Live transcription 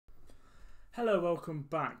Hello, welcome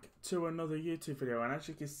back to another YouTube video, and as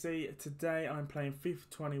you can see today I'm playing FIFA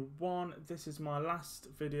 21. This is my last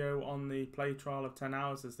video on the play trial of 10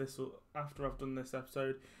 hours, as this will, after I've done this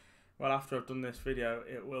episode, well after I've done this video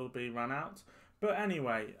it will be run out. But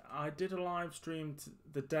anyway, I did a live stream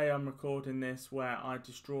the day I'm recording this where I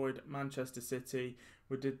destroyed Manchester City.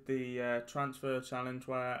 We did the transfer challenge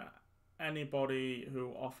where anybody who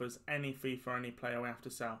offers any FIFA, any player, we have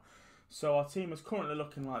to sell. So our team is currently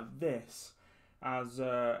looking like this, as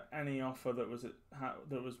any offer that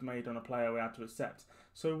was made on a player we had to accept.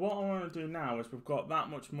 So what I want to do now is, we've got that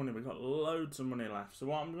much money, we've got loads of money left. So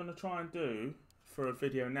what I'm going to try and do for a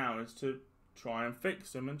video now is to try and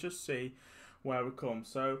fix them and just see where we come.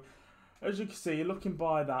 So as you can see, looking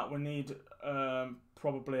by that, we need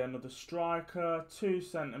probably another striker, 2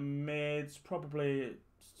 centre mids, probably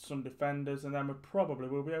some defenders, and then we probably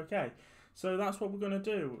will be okay. So that's what we're going to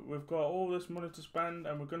do. We've got all this money to spend,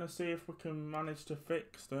 and we're going to see if we can manage to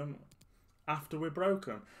fix them after we're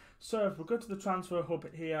broken. So if we go to the transfer hub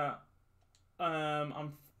here,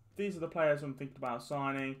 these are the players I'm thinking about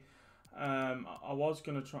signing. I was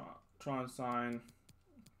going to try and sign.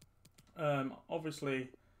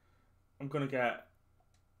 Obviously, I'm going to get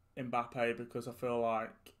Mbappe because I feel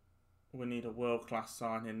like we need a world-class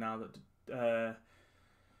signing now that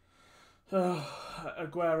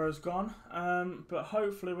Aguero's gone, but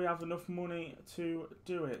hopefully we have enough money to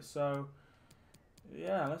do it. So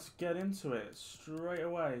yeah, let's get into it straight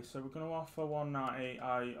away. So we're going to offer 190.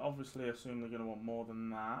 I obviously assume they're going to want more than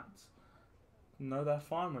that. No, they're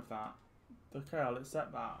fine with that. Okay, I'll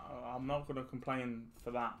accept that. I'm not going to complain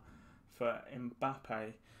for that for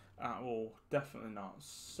Mbappe at all. Definitely not.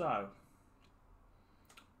 So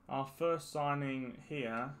our first signing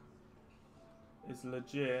here is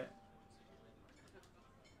legit.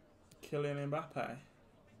 Kylian Mbappe,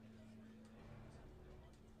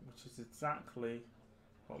 which is exactly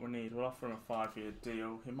what we need. We'll offer him a 5-year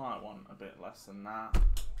deal. He might want a bit less than that,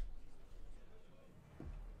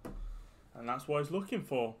 and that's what he's looking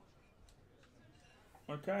for.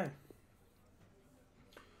 Okay,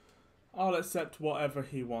 I'll accept whatever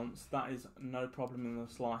he wants. That is no problem in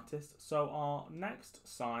the slightest. So our next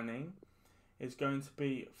signing is going to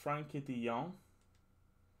be Frankie de Jong.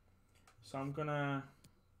 So I'm gonna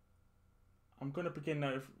begin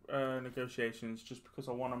negotiations, just because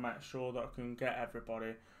I want to make sure that I can get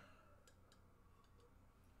everybody.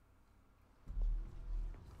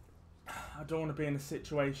 I don't want to be in a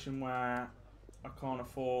situation where I can't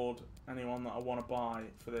afford anyone that I want to buy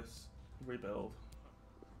for this rebuild.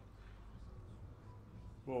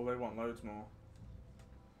 Well, they want loads more.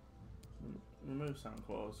 Remove sound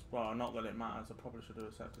clause. Well, not that it matters. I probably should have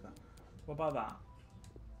accepted that. What about that?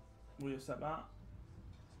 Will you accept that?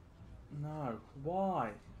 No.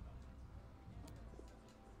 Why?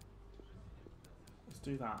 Let's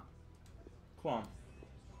do that. Come on.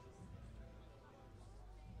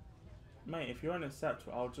 Mate, if you don't accept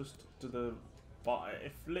it, I'll just do the buy.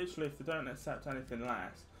 If they don't accept anything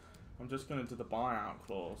less, I'm just going to do the buyout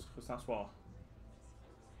clause, because that's what.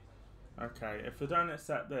 Okay, if they don't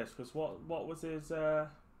accept this, because what was his don't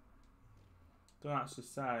actually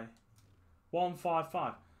say.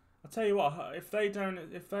 155. I'll tell you what, if they don't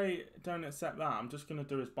accept that, I'm just going to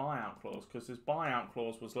do his buyout clause, because his buyout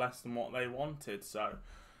clause was less than what they wanted. So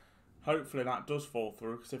hopefully that does fall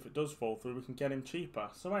through, because if it does fall through, we can get him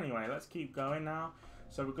cheaper. So anyway, let's keep going now.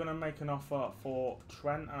 So we're going to make an offer for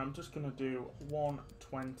Trent, and I'm just going to do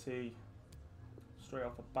 120 straight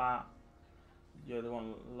off the bat. Yeah, they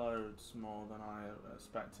want loads more than I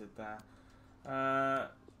expected there.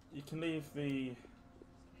 You can leave the...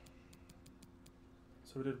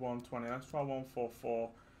 So we did 120. Let's try 144.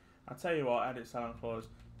 I'll tell you what, edit selling clause.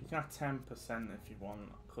 You can have 10% if you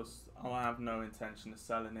want, because I have no intention of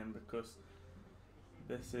selling him, because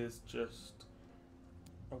this is just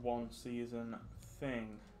a 1-season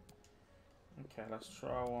thing. Okay, let's try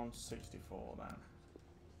 164 then.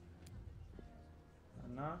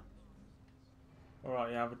 No?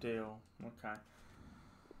 Alright, you have a deal. Okay.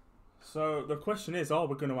 So the question is, are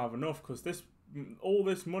we going to have enough? Because all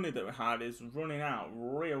this money that we had is running out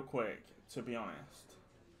real quick, to be honest.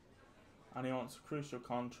 And he wants a crucial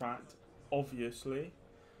contract, obviously.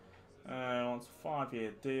 He wants a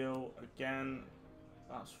 5-year deal. Again,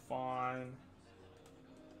 that's fine.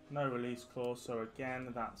 No release clause, so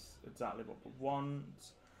again, that's exactly what we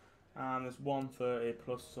want. And there's 130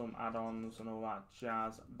 plus some add-ons and all that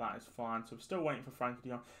jazz. That is fine. So we're still waiting for Frankie de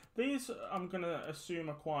Jong. These, I'm going to assume,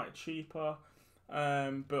 are quite cheaper.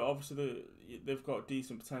 But obviously they've got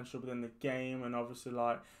decent potential within the game, and obviously,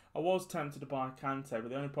 like, I was tempted to buy Kante, but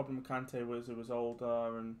the only problem with Kante was it was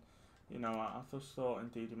older and you know, I just thought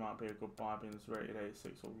indeed he might be a good buy being rated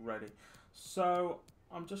 86 already. So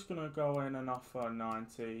I'm just going to go in and offer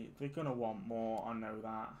 90. They're going to want more, I know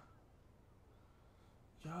that.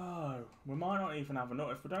 Yo, we might not even have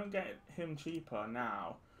enough. If we don't get him cheaper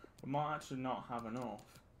now, we might actually not have enough.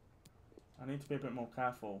 I need to be a bit more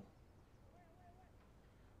careful.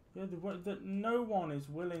 Yeah, no one is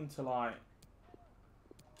willing to, like,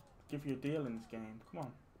 give you a deal in this game. Come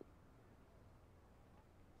on.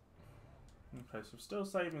 Okay, so we're still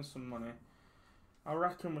saving some money. I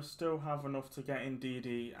reckon we still have enough to get in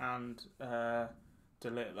DD and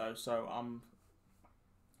Delete though, so I'm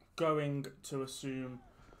going to assume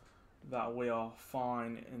that we are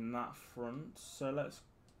fine in that front. So let's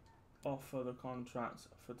offer the contracts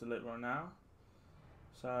for Delete right now.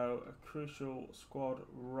 So a crucial squad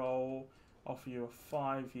role, offer you a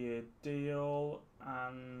 5-year deal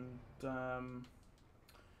and no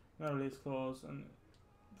release clause, and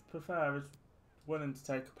prefer is willing to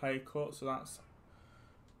take a pay cut, so that's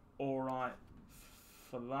alright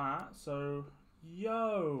for that. So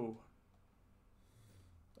yo,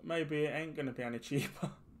 maybe it ain't gonna be any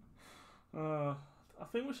cheaper. I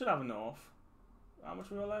think we should have enough. How much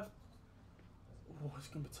we got left? Oh, it's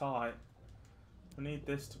gonna be tight. We need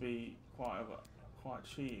this to be quite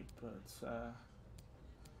cheap, but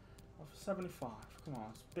offer 75. Come on,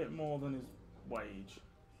 it's a bit more than his wage,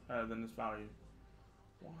 than his value.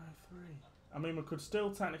 103. I mean, we could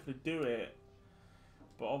still technically do it,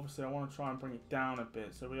 but obviously I want to try and bring it down a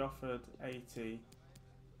bit. So we offered 80.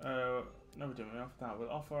 No, we didn't. We offered that.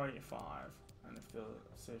 We'll offer 85, and if they'll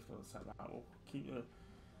see if they'll accept that, we'll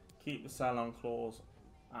keep the sell on clause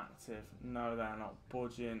active. No, they're not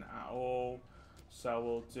budging at all. So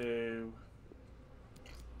we'll do.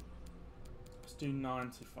 Let's do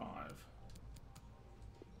 95.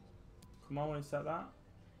 Come on, we set that.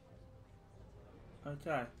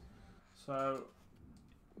 Okay. So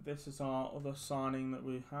this is our other signing that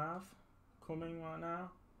we have coming right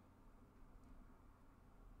now.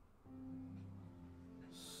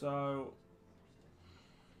 So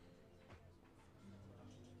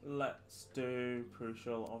let's do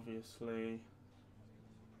crucial, obviously.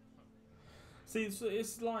 See,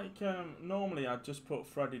 it's like normally I'd just put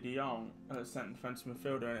Freddie de Jong at centre defensive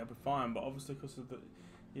midfielder and it'll be fine. But obviously because of the,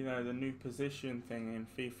 you know, the new position thing in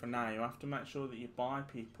FIFA now, you have to make sure that you buy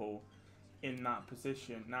people in that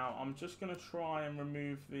position. Now I'm just gonna try and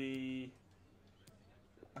remove the.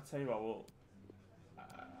 I tell you what, well,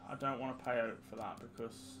 I don't want to pay out for that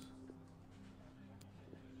because.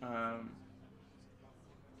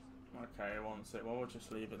 Okay, it wants it. Well, we'll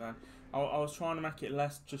just leave it then. I was trying to make it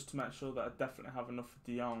less just to make sure that I definitely have enough for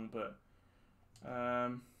de Jong, but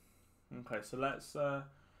okay. So let's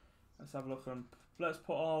have a look and let's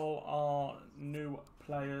put all our new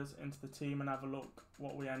players into the team and have a look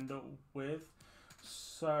what we end up with.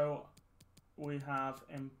 So we have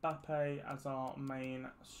Mbappe as our main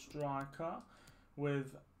striker,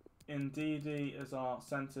 with Ndidi as our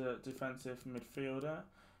centre defensive midfielder,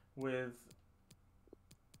 with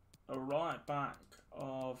a right back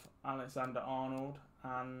of Alexander-Arnold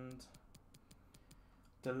and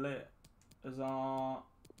Delete as our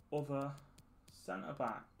other centre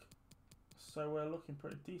back. So we're looking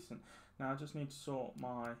pretty decent. Now I just need to sort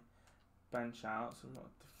my bench out. So we've got a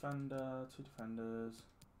defender, 2 defenders.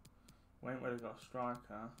 We ain't really got a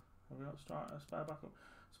striker. Have we got a striker? A spare backup?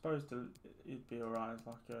 I suppose it'd be alright as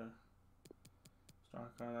like a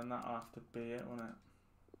striker, and then that'll have to be it, won't it?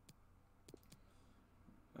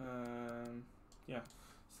 Yeah.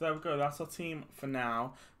 So there we go. That's our team for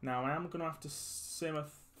now. Now I am going to have to sim a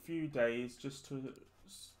few days just to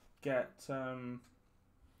get him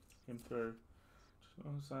through. Just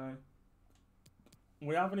want to say,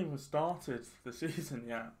 we haven't even started the season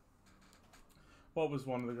yet. What was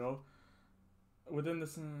one of the goals? Within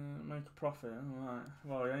this, make a profit. Alright.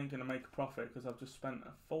 Well, we ain't going to make a profit because I've just spent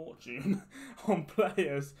a fortune on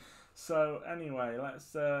players. So anyway,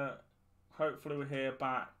 let's hopefully we hear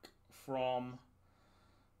back from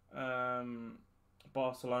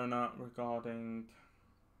Barcelona regarding.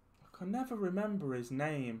 I can never remember his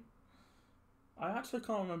name. I actually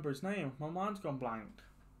can't remember his name. My mind's gone blank.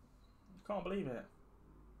 I can't believe it.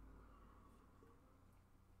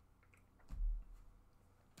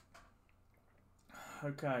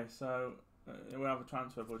 Okay, so we have a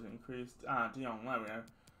transfer budget increased. De Jong, there we go.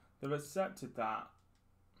 They've accepted that.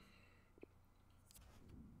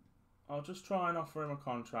 I'll just try and offer him a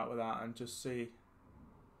contract with that and just see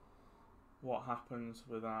what happens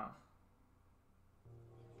with that.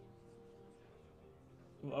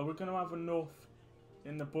 Are we going to have enough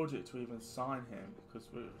in the budget to even sign him? Because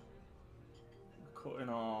we're cutting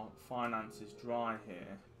our finances dry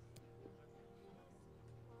here.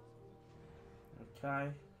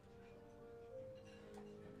 Okay.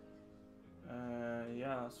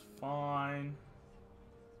 Yeah, that's fine.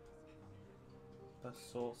 Let's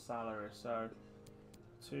sort salary. So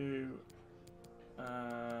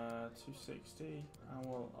 260, and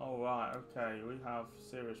we'll. Oh right, okay. We have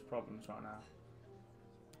serious problems right now.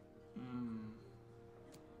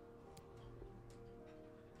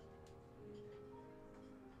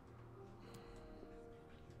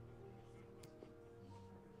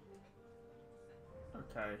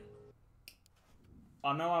 Okay.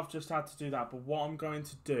 I know I've just had to do that, but what I'm going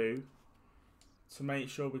to do to make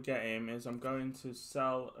sure we get him is I'm going to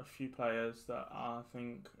sell a few players that I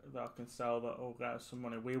think that I can sell that will get us some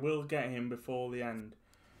money. We will get him before the end.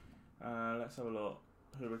 Let's have a look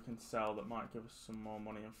who we can sell that might give us some more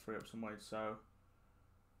money and free up some wage. So,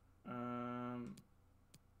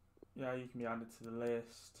 yeah, you can be added to the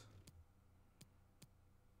list.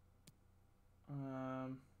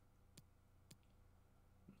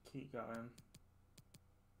 Keep going.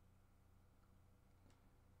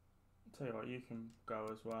 Tell you what, you can go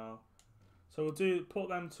as well. So we'll put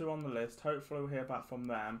them two on the list. Hopefully we'll hear back from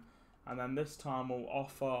them, and then this time we'll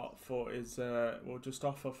offer for his. We'll just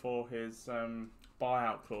offer for his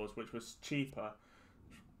buyout clause, which was cheaper.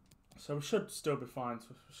 So we should still be fine. So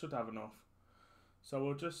we should have enough. So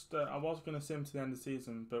we'll just. I was going to sim to the end of the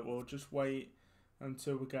season, but we'll just wait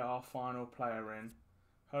until we get our final player in.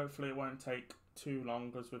 Hopefully it won't take too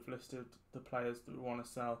long, as we've listed the players that we want to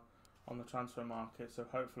sell on the transfer market, so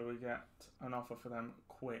hopefully we get an offer for them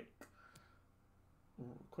quicker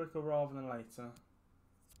rather than later.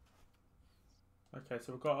 Okay,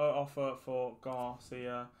 so we've got an offer for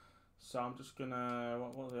Garcia, so I'm just gonna,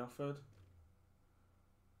 what they offered?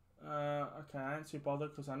 Okay, I ain't too bothered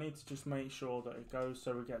because I need to just make sure that it goes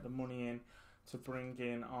so we get the money in to bring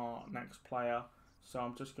in our next player, so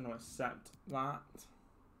I'm just going to accept that.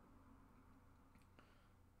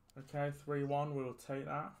 Okay, 3-1, we will take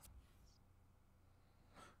that.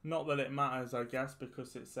 Not that it matters, I guess,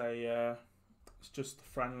 because it's it's just the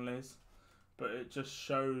friendlies, but it just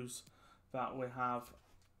shows that we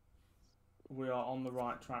are on the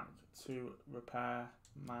right track to repair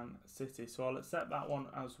ManCity. So I'll accept that one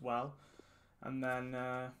as well, and then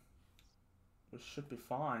we should be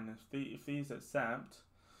fine. If these accept,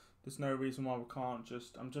 there's no reason why we can't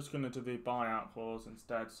just. I'm just going to do the buyout clause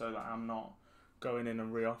instead, so that I'm not going in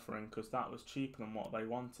and reoffering, because that was cheaper than what they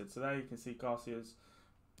wanted. So there you can see Garcia's.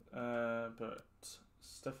 But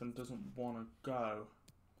Stefan doesn't want to go.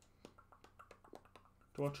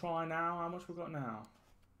 Do I try now? How much we got now?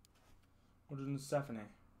 170.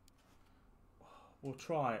 We'll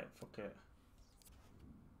try it. Fuck it.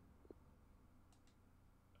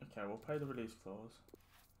 Okay, we'll pay the release clause.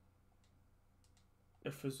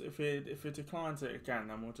 If it declines it again,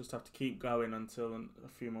 then we'll just have to keep going until a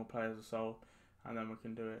few more players are sold, and then we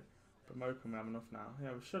can do it. But I'm hoping we have enough now.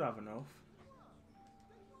 Yeah, we should have enough.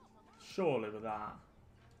 Surely with that.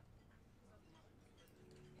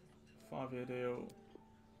 5-year deal.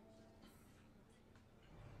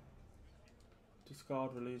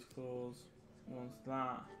 Discard release clause. Wants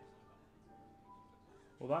that.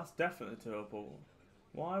 Well, that's definitely doable.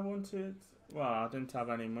 Why won't it? Well, I didn't have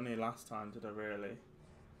any money last time, did I really?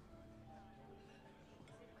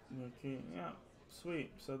 Okay, yeah,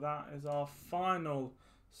 sweet. So that is our final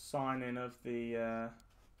signing of the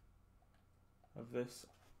of this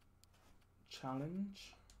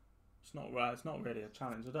challenge. It's not right. It's not really a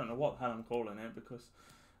challenge. I don't know what the hell I'm calling it because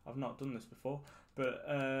I've not done this before. But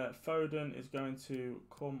Foden is going to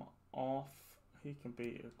come off. He can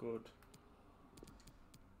be a good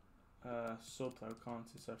sub though, can't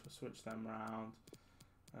he? So if I switch them around,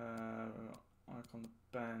 Ike on the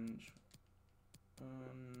bench,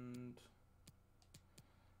 and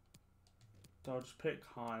I'll just pick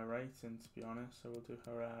higher rating, to be honest. So we'll do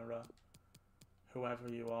Herrera. Whoever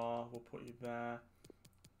you are, we'll put you there.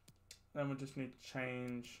 Then we just need to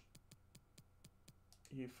change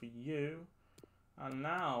you for you. And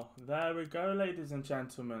now, there we go, ladies and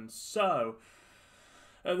gentlemen. So,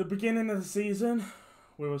 at the beginning of the season,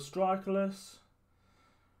 we were strikerless.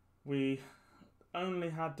 We only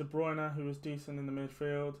had De Bruyne, who was decent in the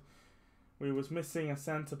midfield. We was missing a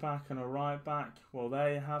centre-back and a right-back. Well,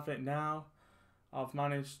 there you have it now. I've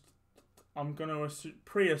managed, I'm going to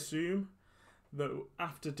pre-assume that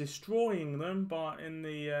after destroying them in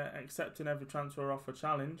the accepting every transfer offer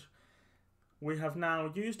challenge, we have now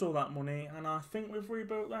used all that money, and I think we've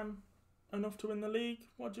rebuilt them enough to win the league.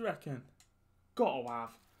 What do you reckon? Gotta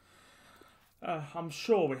have. I'm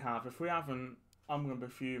sure we have. If we haven't, I'm going to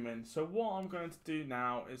be fuming. So what I'm going to do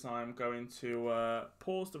now is I'm going to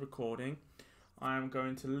pause the recording. I am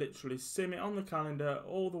going to literally sim it on the calendar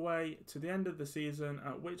all the way to the end of the season,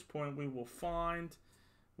 at which point we will find,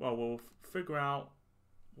 well, we'll figure out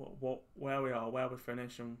where we are, where we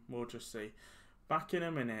finish, and we'll just see. Back in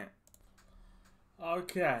a minute.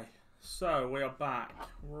 Okay, so we are back.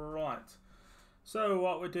 Right. So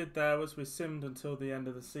what we did there was we simmed until the end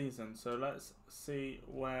of the season. So let's see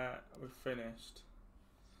where we finished.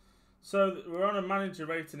 So we're on a manager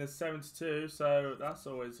rating of 72, so that's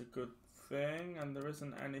always a good thing. And there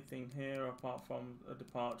isn't anything here apart from a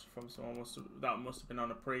departure from someone that must have been on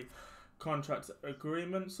a pre-contract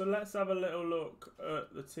agreement. So let's have a little look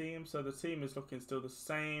at the team. So the team is looking still the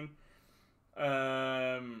same.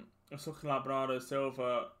 It's looking like Bernardo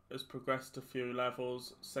Silva has progressed a few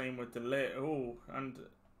levels. Same with De Ligt. Oh, and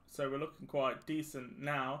so we're looking quite decent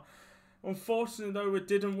now. Unfortunately, though, we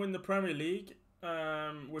didn't win the Premier League.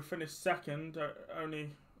 We finished second,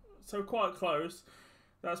 only so quite close.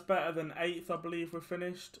 That's better than 8th, I believe we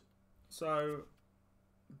finished. So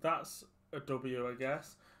that's a W, I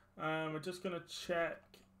guess. We're just going to check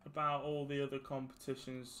about all the other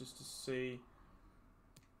competitions just to see,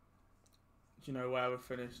 you know, where we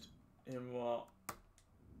finished in what.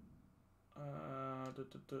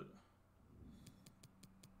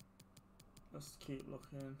 Let's keep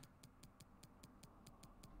looking.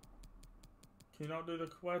 Can you not do the,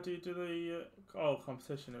 where do you do the, oh,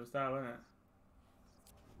 competition, it was there, wasn't it?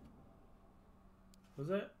 Was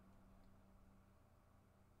it?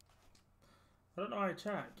 I don't know how I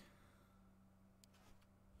check.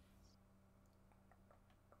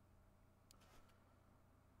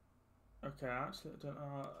 Okay, actually I don't know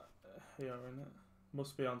how, here, isn't it?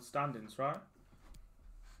 Must be on standings, right?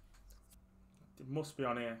 It must be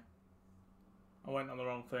on here. I went on the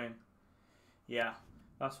wrong thing. Yeah,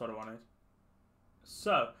 that's what I wanted.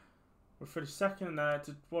 So, we finished second there.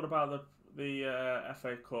 What about the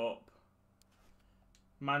FA Cup?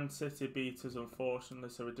 ManCity beat us, unfortunately,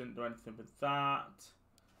 so we didn't do anything with that.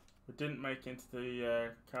 We didn't make it into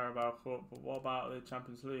the Carabao Cup, but what about the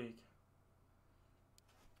Champions League?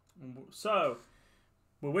 So,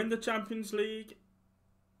 we win the Champions League,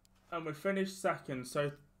 and we finished second.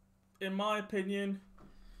 So, in my opinion,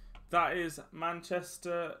 that is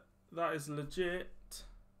Manchester, that is legit.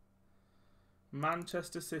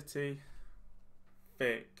 Manchester City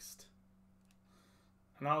fixed.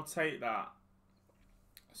 And I'll take that.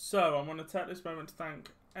 So I want to take this moment to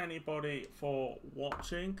thank anybody for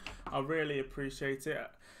watching. I really appreciate it.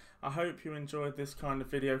 I hope you enjoyed this kind of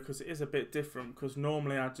video because it is a bit different, because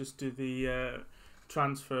normally I just do the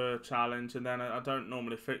transfer challenge and then I don't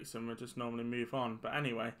normally fix them. I just normally move on. But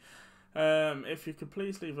anyway, if you could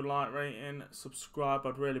please leave a like rating, subscribe,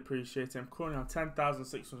 I'd really appreciate it. I'm currently on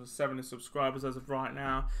 10,670 subscribers as of right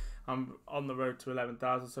now. I'm on the road to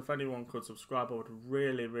 11,000, so if anyone could subscribe, I would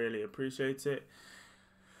really appreciate it.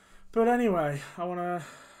 But anyway,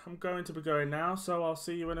 I'm going to be going now, so I'll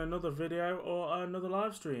see you in another video or another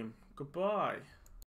live stream. Goodbye.